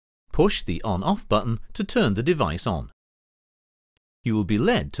push the on-off button to turn the device on. You will be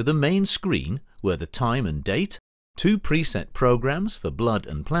led to the main screen where the time and date, 2 preset programs for blood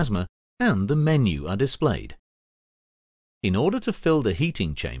and plasma, and the menu are displayed. In order to fill the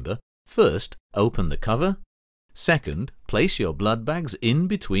heating chamber, first open the cover, second place your blood bags in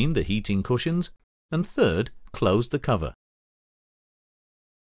between the heating cushions, and third close the cover.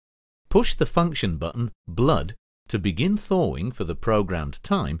 Push the function button Blood to begin thawing for the programmed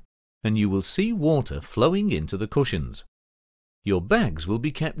time, and you will see water flowing into the cushions. Your bags will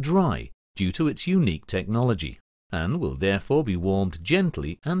be kept dry due to its unique technology, and will therefore be warmed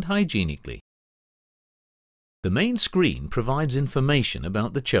gently and hygienically. The main screen provides information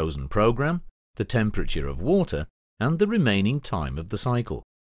about the chosen program, the temperature of water, and the remaining time of the cycle.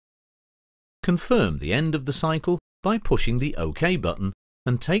 Confirm the end of the cycle by pushing the OK button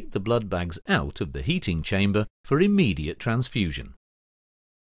and take the blood bags out of the heating chamber for immediate transfusion.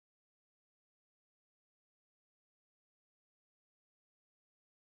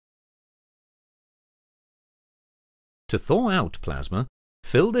 To thaw out plasma,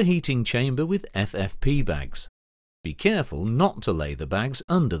 fill the heating chamber with FFP bags. Be careful not to lay the bags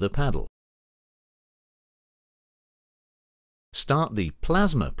under the paddle. Start the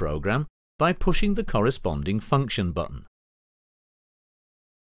plasma program by pushing the corresponding function button.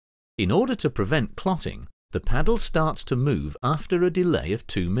 In order to prevent clotting, the paddle starts to move after a delay of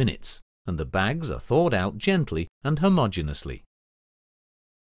 2 minutes, and the bags are thawed out gently and homogeneously.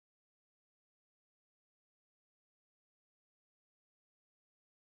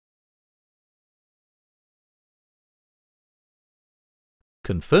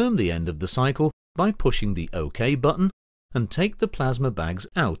 Confirm the end of the cycle by pushing the OK button and take the plasma bags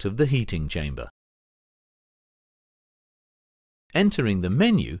out of the heating chamber. Entering the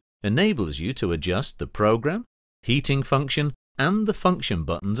menu enables you to adjust the program, heating function, and the function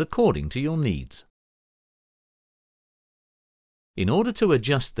buttons according to your needs. In order to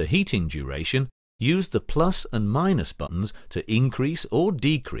adjust the heating duration, use the plus and minus buttons to increase or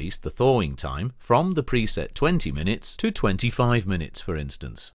decrease the thawing time from the preset 20 minutes to 25 minutes, for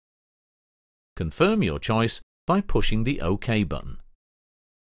instance. Confirm your choice by pushing the OK button.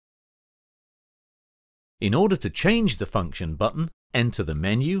 In order to change the function button, enter the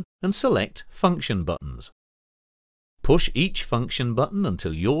menu and select Function Buttons. Push each function button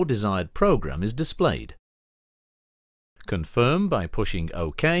until your desired program is displayed. Confirm by pushing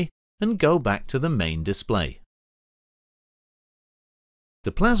OK and go back to the main display.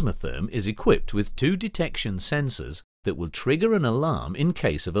 The Plasmatherm is equipped with 2 detection sensors that will trigger an alarm in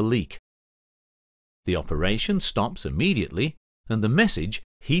case of a leak. The operation stops immediately, and the message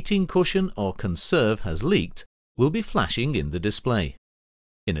 "Heating cushion or conserve has leaked" will be flashing in the display.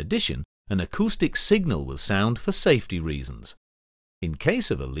 In addition, an acoustic signal will sound for safety reasons. In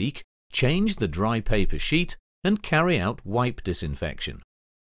case of a leak, change the dry paper sheet and carry out wipe disinfection.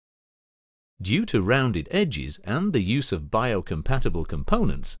 Due to rounded edges and the use of biocompatible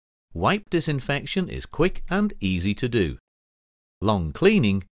components, wipe disinfection is quick and easy to do. Long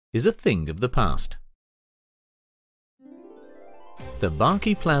cleaning is a thing of the past. The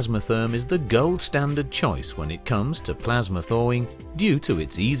Barkey Plasmatherm is the gold standard choice when it comes to plasma thawing due to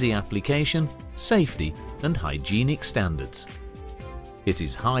its easy application, safety, and hygienic standards. It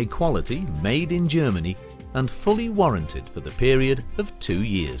is high quality, made in Germany, and fully warranted for the period of 2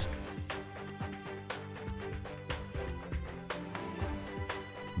 years.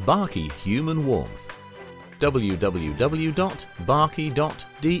 Barkey Human Warmth.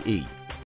 www.barkey.de